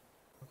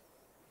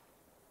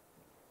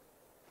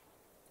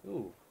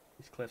 Ooh,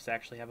 these cliffs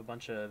actually have a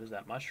bunch of, is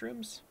that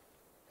mushrooms?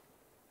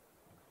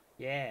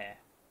 Yeah.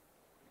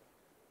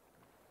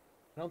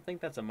 I don't think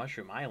that's a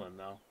mushroom island,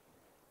 though.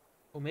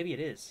 Oh, maybe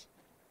it is.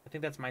 I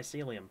think that's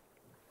mycelium.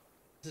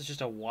 This is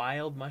just a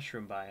wild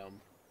mushroom biome.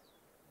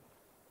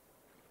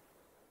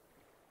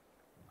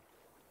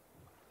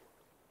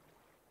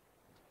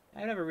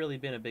 I've never really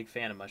been a big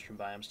fan of mushroom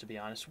biomes, to be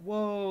honest.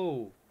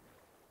 Whoa!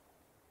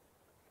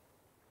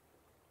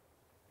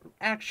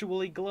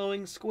 Actually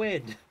glowing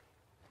squid!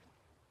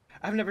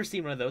 I've never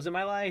seen one of those in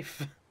my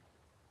life!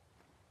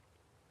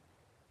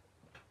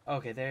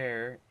 Okay,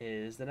 there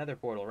is the nether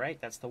portal, right?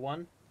 That's the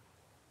one?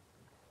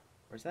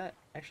 Or is that...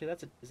 Actually,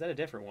 is that a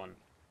different one?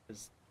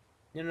 Because...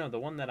 No, the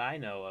one that I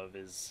know of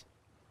is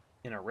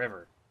in a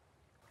river.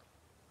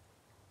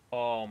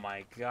 Oh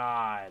my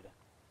god.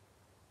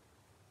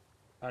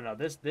 Oh no,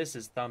 this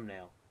is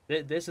thumbnail.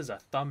 This is a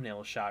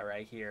thumbnail shot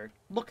right here.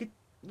 Look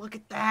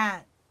at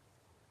that!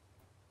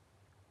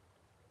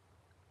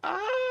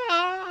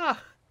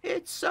 Ah!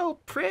 It's so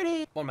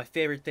pretty! One of my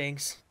favorite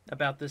things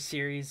about this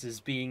series is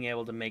being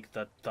able to make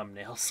the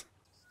thumbnails.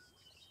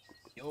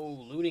 Yo,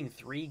 looting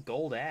 3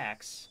 gold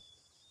axe.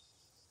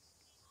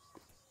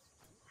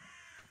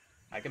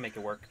 I can make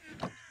it work.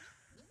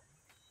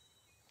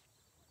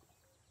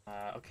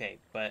 Okay,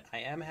 but I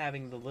am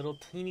having the little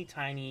teeny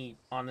tiny,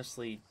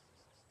 honestly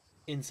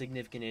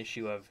insignificant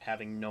issue of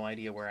having no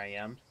idea where I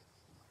am.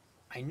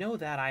 I know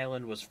that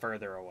island was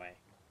further away.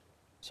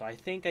 So I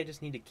think I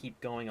just need to keep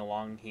going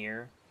along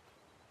here.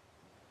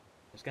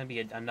 There's gonna be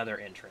another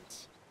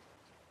entrance.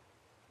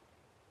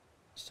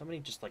 So many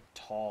just like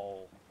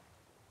tall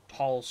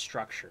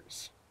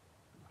structures.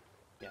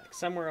 Yeah, like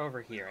somewhere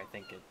over here I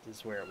think it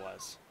is where it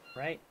was,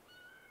 right?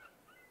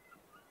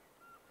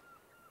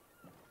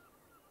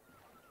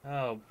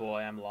 Oh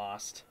boy, I'm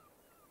lost.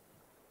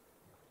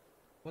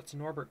 What's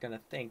Norbert gonna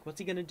think? What's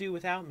he gonna do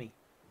without me?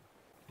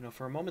 You know,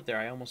 for a moment there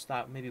I almost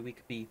thought maybe we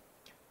could be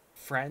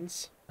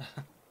friends.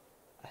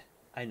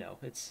 I know,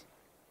 it's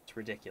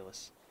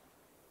ridiculous.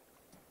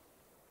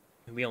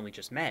 We only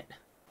just met.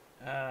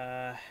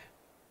 Yeah,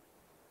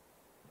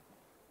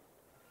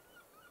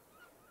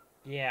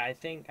 I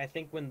think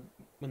when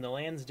the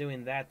land's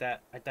doing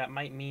that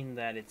might mean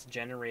that it's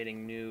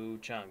generating new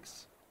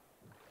chunks.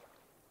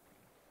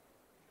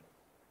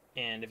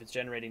 And if it's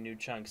generating new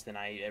chunks, then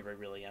I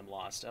really am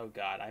lost. Oh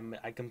god,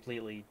 I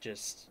completely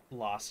just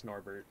lost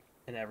Norbert.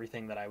 and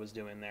everything that I was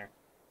doing there.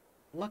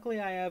 Luckily,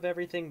 I have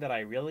everything that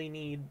I really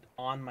need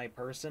on my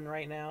person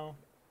right now.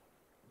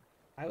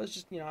 I was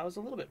just, I was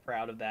a little bit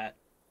proud of that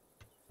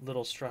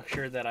little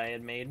structure that I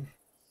had made.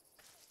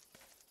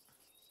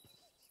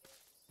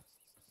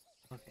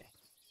 Okay.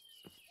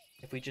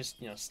 If we just,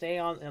 stay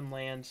on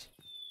inland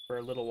for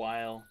a little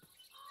while,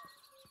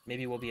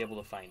 maybe we'll be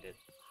able to find it.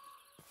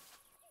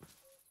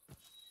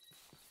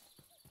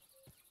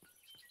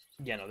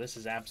 Yeah, no, this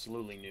is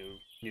absolutely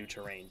new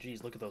terrain.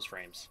 Jeez, look at those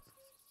frames.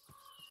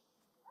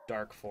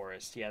 Dark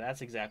forest. Yeah,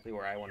 that's exactly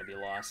where I want to be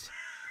lost.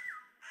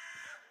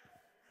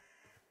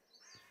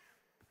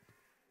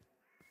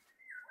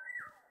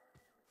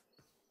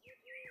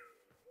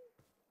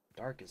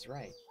 Dark is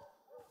right.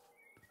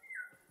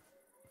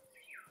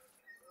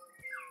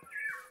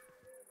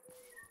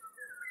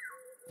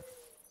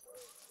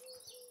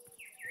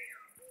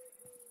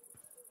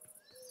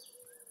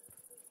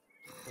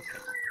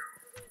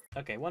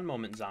 Okay, one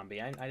moment,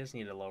 zombie. I just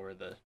need to lower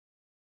the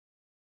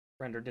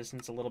render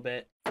distance a little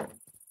bit.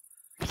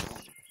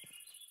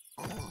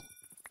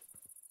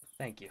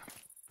 Thank you.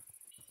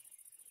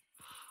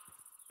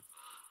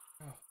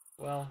 Oh,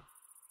 well,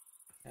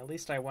 at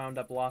least I wound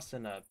up lost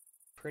in a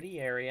pretty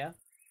area,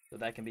 so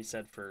that can be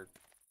said for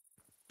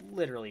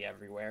literally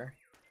everywhere.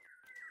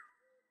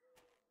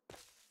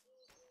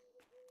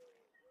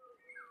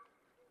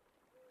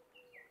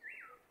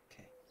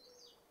 Okay.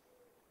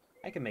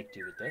 I can make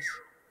do with this.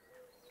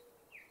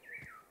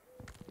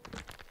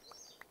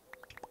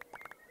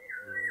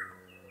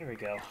 There we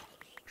go.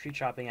 Tree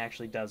chopping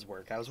actually does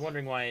work. I was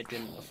wondering why it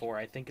didn't before.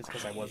 I think it's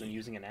because I wasn't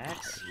using an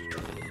axe.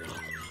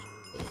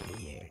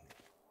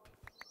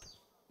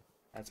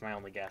 That's my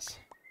only guess.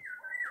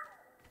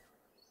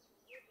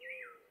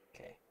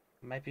 Okay.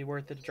 Might be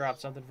worth it to drop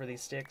something for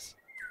these sticks.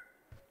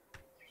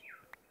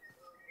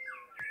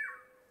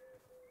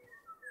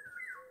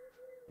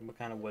 What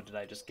kind of wood did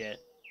I just get?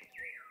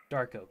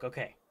 Dark oak.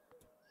 Okay.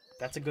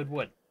 That's a good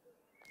wood.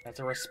 That's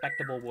a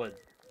respectable wood.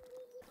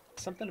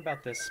 Something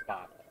about this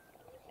spot.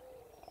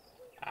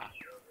 Ah.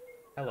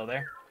 Hello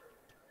there.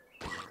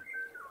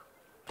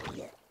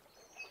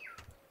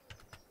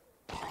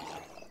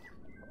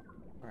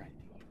 Alright.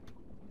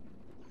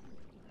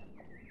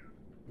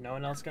 No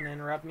one else gonna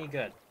interrupt me?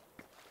 Good.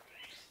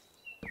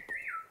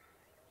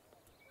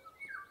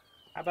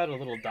 How about a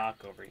little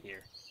dock over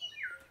here?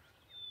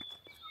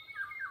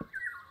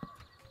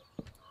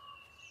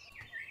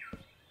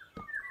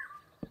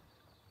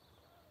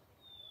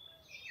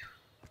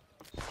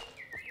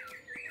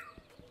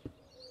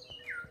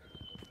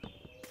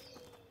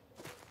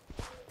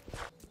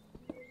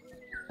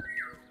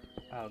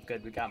 Oh,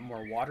 good. We got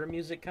more water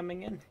music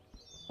coming in.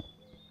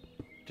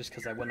 Just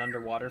because I went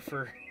underwater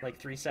for like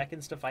 3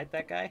 seconds to fight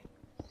that guy?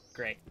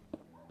 Great.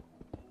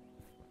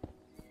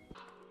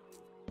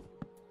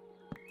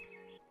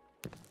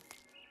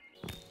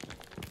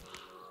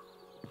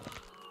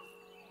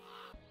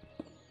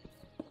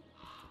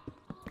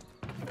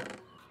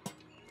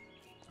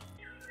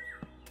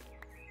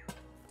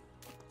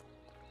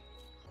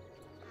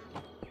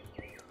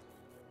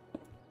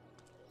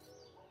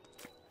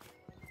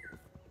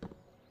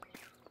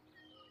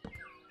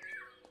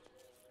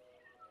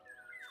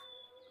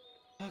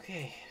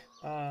 Okay,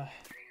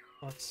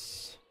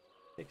 let's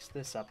fix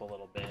this up a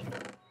little bit.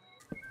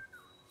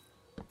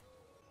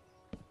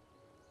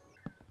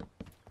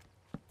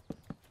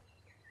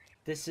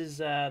 This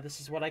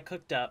is what I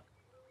cooked up.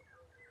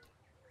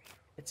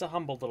 It's a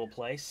humble little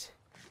place.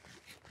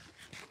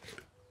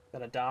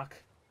 Got a dock,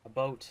 a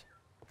boat,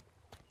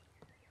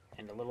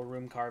 and a little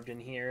room carved in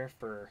here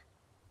for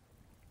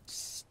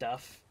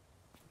stuff.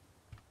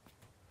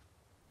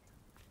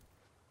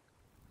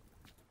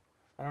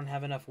 I don't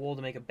have enough wool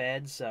to make a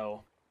bed,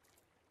 so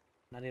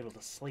I'm not able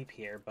to sleep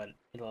here, but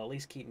it'll at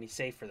least keep me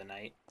safe for the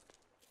night.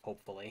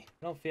 Hopefully.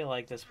 I don't feel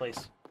like this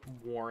place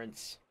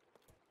warrants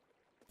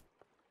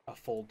a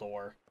full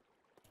door.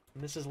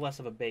 And this is less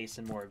of a base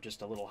and more of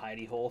just a little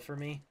hidey hole for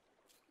me.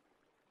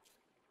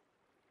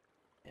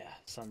 Yeah,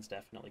 sun's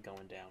definitely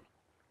going down.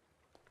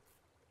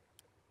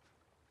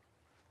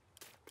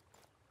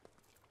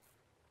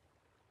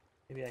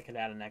 Maybe I could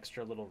add an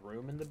extra little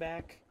room in the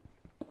back.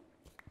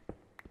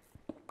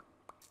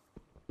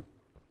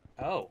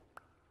 Oh.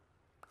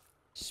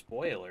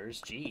 Spoilers,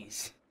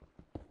 jeez.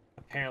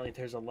 Apparently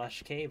there's a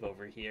lush cave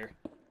over here.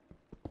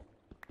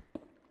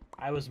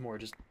 I was more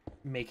just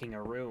making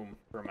a room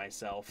for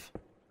myself.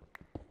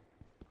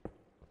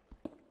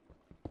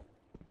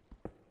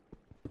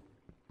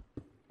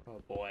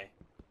 Oh boy.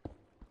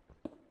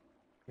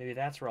 Maybe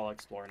that's where I'll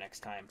explore next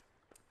time.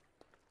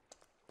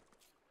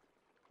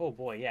 Oh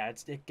boy, yeah,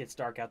 it gets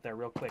dark out there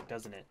real quick,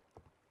 doesn't it?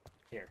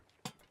 Here.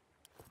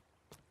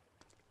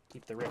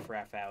 Keep the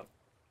riffraff out.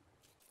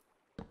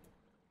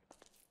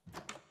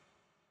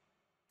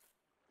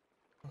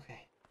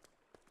 Okay.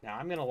 Now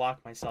I'm gonna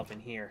lock myself in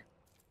here.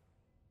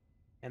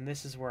 And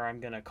this is where I'm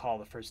gonna call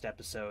the first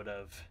episode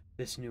of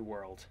this new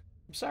world.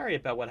 I'm sorry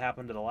about what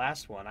happened to the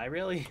last one. I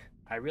really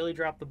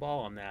dropped the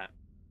ball on that.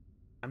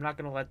 I'm not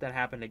gonna let that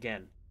happen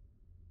again.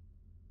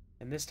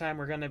 And this time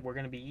we're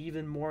gonna be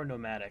even more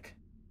nomadic.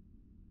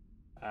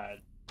 Uh,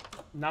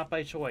 Not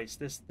by choice.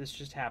 This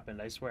just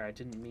happened. I swear I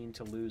didn't mean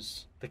to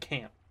lose the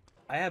camp.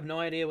 I have no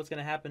idea what's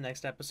gonna happen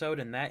next episode,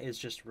 and that is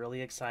just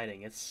really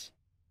exciting. It's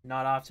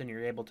not often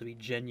you're able to be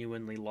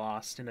genuinely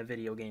lost in a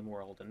video game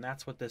world, and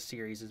that's what this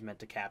series is meant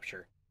to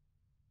capture.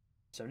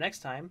 So next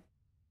time,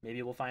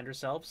 maybe we'll find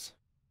ourselves,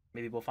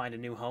 maybe we'll find a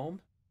new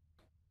home,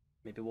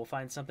 maybe we'll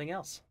find something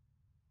else.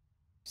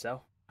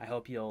 So, I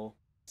hope you'll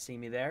see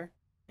me there,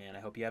 and I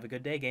hope you have a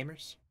good day,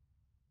 gamers.